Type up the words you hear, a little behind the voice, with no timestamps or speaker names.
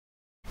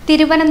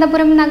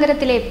തിരുവനന്തപുരം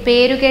നഗരത്തിലെ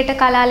പേരുകേട്ട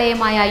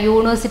കലാലയമായ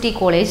university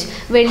college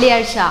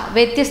വെള്ളിയാഴ്ച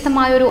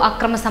വ്യത്യസ്തമായൊരു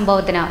അക്രമ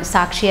സംഭവത്തിന്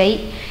സാക്ഷിയായി.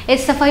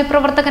 SFI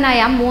പ്രവർത്തകനായ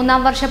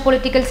 3ാം വർഷ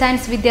പൊളിറ്റിക്കൽ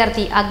സയൻസ്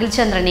വിദ്യാർത്ഥി അഖിൽ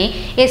ചന്ദ്രനെ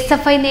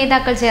SFI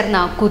നേതാക്കൾ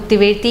ചേർന്ന്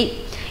കുത്തിവീഴ്ത്തി.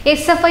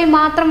 SFI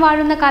മാത്രം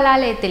വാഴുന്ന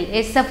കലാലയത്തിൽ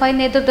SFI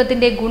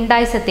നേതൃത്വത്തിന്റെ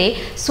ഗുണ്ടായിസത്തെ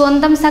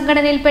സ്വന്തം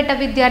സംഘടനയിൽപ്പെട്ട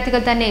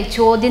വിദ്യാർത്ഥികൾ തന്നെ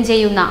ചോദ്യം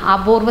ചെയ്യുന്ന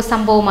അപൂർവ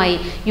സംഭവമായി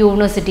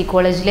യൂണിവേഴ്സിറ്റി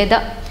കോളേജിലേത്.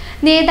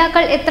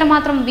 നേതാക്കൾ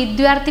എത്രമാത്രം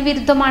വിദ്യാർത്ഥി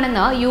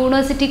വിരുദ്ധമാണെന്ന്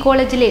യൂണിവേഴ്സിറ്റി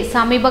കോളേജിലെ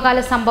സമീപകാല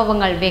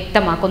സംഭവങ്ങൾ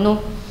വ്യക്തമാക്കുന്നു.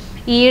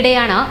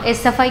 ഈയിടെയാണ്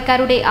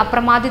SFIക്കാരുടെ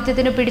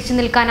അപ്രമാദിത്വത്തിന് പിടിച്ചു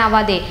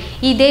നിൽക്കാനാവാതെ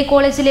ഇതേ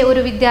കോളേജിലെ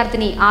ഒരു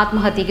വിദ്യാർത്ഥിനി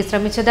ആത്മഹത്യയ്ക്ക്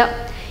ശ്രമിച്ചത്.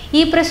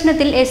 ഈ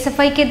പ്രശ്നത്തിൽ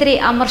SFIക്കെതിരെ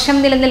അമർഷം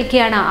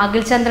നിലനിൽക്കെയാണ്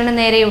അഖിൽ ചന്ദ്രന്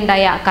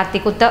നേരെയുണ്ടായ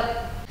കത്തിക്കുത്ത്.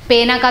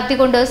 പേന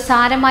കത്തിക്കൊണ്ട്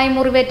സാരമായി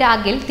മുറിവേറ്റ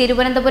അഖിൽ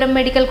തിരുവനന്തപുരം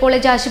മെഡിക്കൽ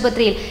കോളേജ്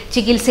ആശുപത്രിയിൽ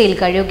ചികിത്സയിൽ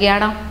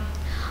കഴിയുകയാണ്.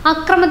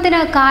 അക്രമത്തിന്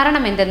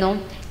കാരണമെന്തെന്നോ?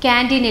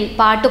 ക്യാൻറ്റീനിൽ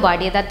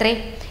പാട്ടുപാടിയതത്രേ.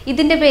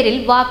 ഇതിന്റെ പേരിൽ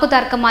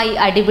വാക്കുതർക്കമായി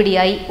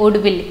അടിപിടിയായി.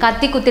 ഒടുവിൽ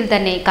കത്തിക്കുത്തിൽ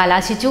തന്നെ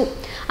കലാശിച്ചു.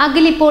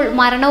 അഖിൽ ഇപ്പോൾ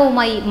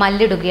മരണവുമായി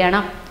മല്ലിടുകയാണ്.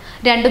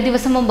 2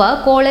 ദിവസം മുമ്പ്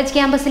കോളേജ്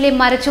ക്യാമ്പസിലെ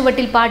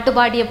മരച്ചുവട്ടിൽ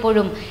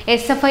പാട്ടുപാടിയപ്പോഴും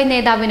SFI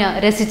നേതാവിന്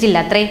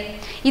രസിച്ചില്ലത്രേ.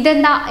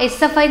 ഇതെന്താ,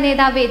 SFI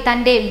നേതാവെ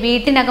തൻ്റെ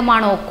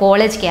വീട്ടിനകമാണോ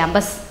കോളേജ്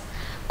ക്യാമ്പസ്?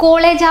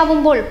 കോളേജ്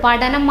ആവുമ്പോൾ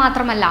പഠനം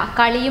മാത്രമല്ല,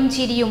 കളിയും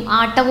ചിരിയും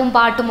ആട്ടവും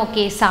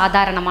പാട്ടുമൊക്കെ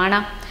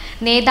സാധാരണമാണ്.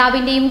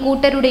 നേതാവിൻ്റെയും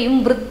കൂട്ടരുടെയും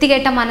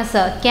വൃത്തികെട്ട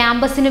മനസ്സ്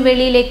ക്യാമ്പസിന്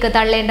വെളിയിലേക്ക്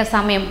തള്ളേണ്ട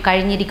സമയം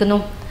കഴിഞ്ഞിരിക്കുന്നു.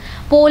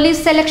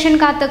 പോലീസ് സെലക്ഷൻ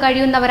കാത്ത്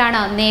കഴിയുന്നവരാണ്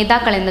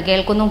നേതാക്കളെന്ന്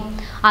കേൾക്കുന്നു.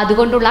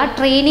 അതുകൊണ്ടുള്ള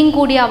ട്രെയിനിങ്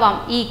കൂടിയാവാം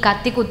ഈ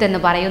കത്തിക്കുത്തെന്ന്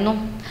പറയുന്നു.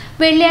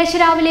 വെള്ളിയാഴ്ച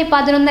രാവിലെ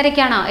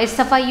 11:30-ക്കാണ്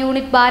SFI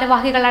യൂണിറ്റ്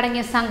ഭാരവാഹികൾ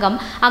അടങ്ങിയ സംഘം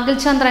അഖിൽ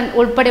ചന്ദ്രൻ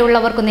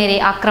ഉൾപ്പെടെയുള്ളവർക്കു നേരെ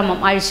അക്രമം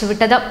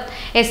അഴിച്ചുവിട്ടത്.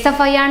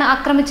 SFI ആണ്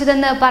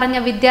ആക്രമിച്ചതെന്ന് പറഞ്ഞ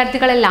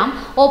വിദ്യാർത്ഥികളെല്ലാം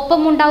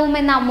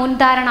ഒപ്പമുണ്ടാവുമെന്ന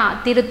മുൻധാരണ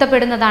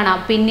തിരുത്തപ്പെടുന്നതാണ്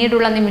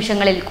പിന്നീടുള്ള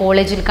നിമിഷങ്ങളിൽ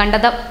കോളേജിൽ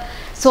കണ്ടത്.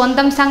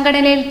 സ്വന്തം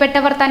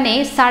സംഘടനയിൽപ്പെട്ടവർ തന്നെ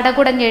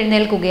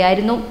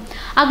സടകുടഞ്ഞെഴുന്നേൽക്കുകയായിരുന്നു.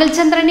 അഖിൽ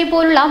ചന്ദ്രനെ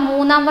പോലുള്ള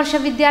 3ാം വർഷ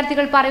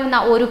വിദ്യാർത്ഥികൾ പറയുന്ന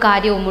ഒരു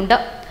കാര്യവുമുണ്ട്.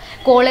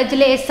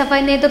 കോളേജിലെ SFI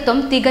നേതൃത്വം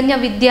തികഞ്ഞ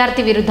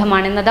വിദ്യാർത്ഥി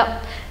വിരുദ്ധമാണെന്നത്.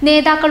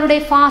 നേതാക്കളുടെ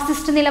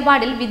ഫാസിസ്റ്റ്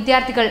നിലപാടിൽ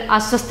വിദ്യാർത്ഥികൾ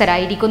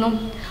അസ്വസ്ഥരായിരിക്കുന്നു.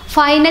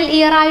 ഫൈനൽ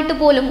ഇയർ ആയിട്ട്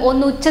പോലും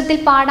ഒന്ന് ഉച്ചത്തിൽ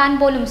പാടാൻ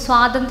പോലും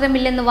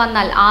സ്വാതന്ത്ര്യമില്ലെന്ന്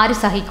വന്നാൽ ആര്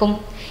സഹിക്കും?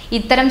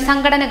 ഇത്തരം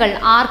സംഘടനകൾ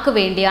ആർക്കു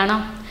വേണ്ടിയാണ്?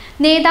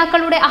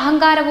 നേതാക്കളുടെ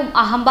അഹങ്കാരവും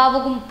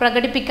അഹംഭാവവും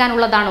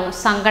പ്രകടിപ്പിക്കാനുള്ളതാണോ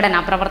സംഘടനാ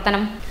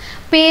പ്രവർത്തനം?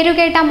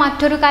 പേരുകേട്ട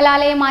മറ്റൊരു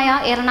കലാലയമായ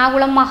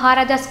എറണാകുളം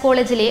മഹാരാജാസ്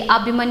കോളേജിലെ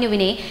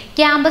അഭിമന്യുവിനെ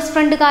ക്യാമ്പസ്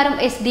ഫ്രണ്ടുകാരും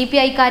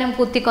SDPIക്കാരും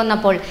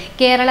കുത്തിക്കൊന്നപ്പോൾ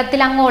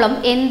കേരളത്തിലങ്ങോളം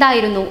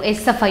എന്തായിരുന്നു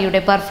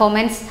SFIയുടെ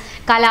പെർഫോമൻസ്?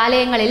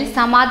 കലാലയങ്ങളിൽ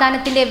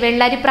സമാധാനത്തിന്റെ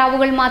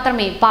വെള്ളരിപ്രാവുകൾ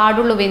മാത്രമേ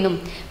പാടുള്ളൂവെന്നും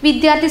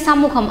വിദ്യാർത്ഥി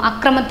സമൂഹം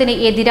അക്രമത്തിന്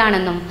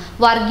എതിരാണെന്നും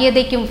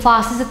വർഗീയതയ്ക്കും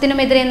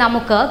ഫാസിസത്തിനുമെതിരെ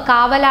നമുക്ക്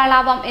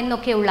കാവലാളാവാം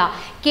എന്നൊക്കെയുള്ള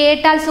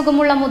കേട്ടാൽ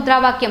സുഖമുള്ള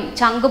മുദ്രാവാക്യം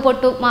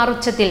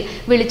ചങ്കുപൊട്ടുമാറുച്ചത്തിൽ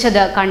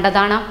വിളിച്ചത്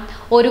കണ്ടതാണ്.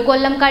 1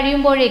 കൊല്ലം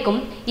കഴിയുമ്പോഴേക്കും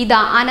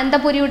ഇതാ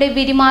അനന്തപുരിയുടെ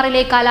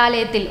വിരിമാറിലെ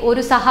കലാലയത്തിൽ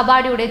ഒരു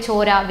സഹപാഠിയുടെ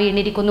ചോര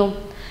വീണിരിക്കുന്നു.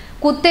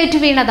 കുത്തേറ്റു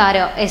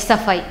വീണതാര്?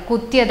 SFI.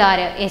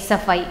 കുത്തിയതാര്?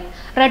 SFI.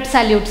 റെഡ്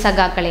സല്യൂട്ട്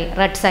സഖാക്കളെ,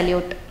 റെഡ്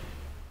സല്യൂട്ട്.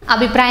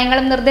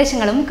 അഭിപ്രായങ്ങളും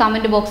നിർദ്ദേശങ്ങളും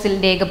കമന്റ് ബോക്സിൽ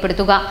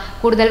രേഖപ്പെടുത്തുക.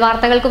 കൂടുതൽ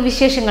വാർത്തകൾക്കും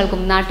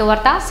വിശേഷങ്ങൾക്കും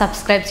നാട്ടുവാർത്ത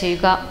സബ്സ്ക്രൈബ്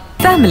ചെയ്യുക.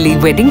 Family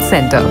wedding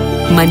centre,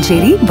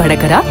 Manjeri,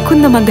 Vadakara,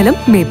 Kunnamangalam,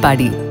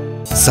 Meppadi.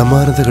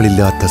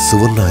 സമാനതകളില്ലാത്ത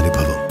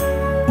സുവർണാനുഭവം.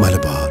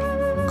 Malabar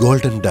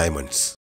golden diamonds.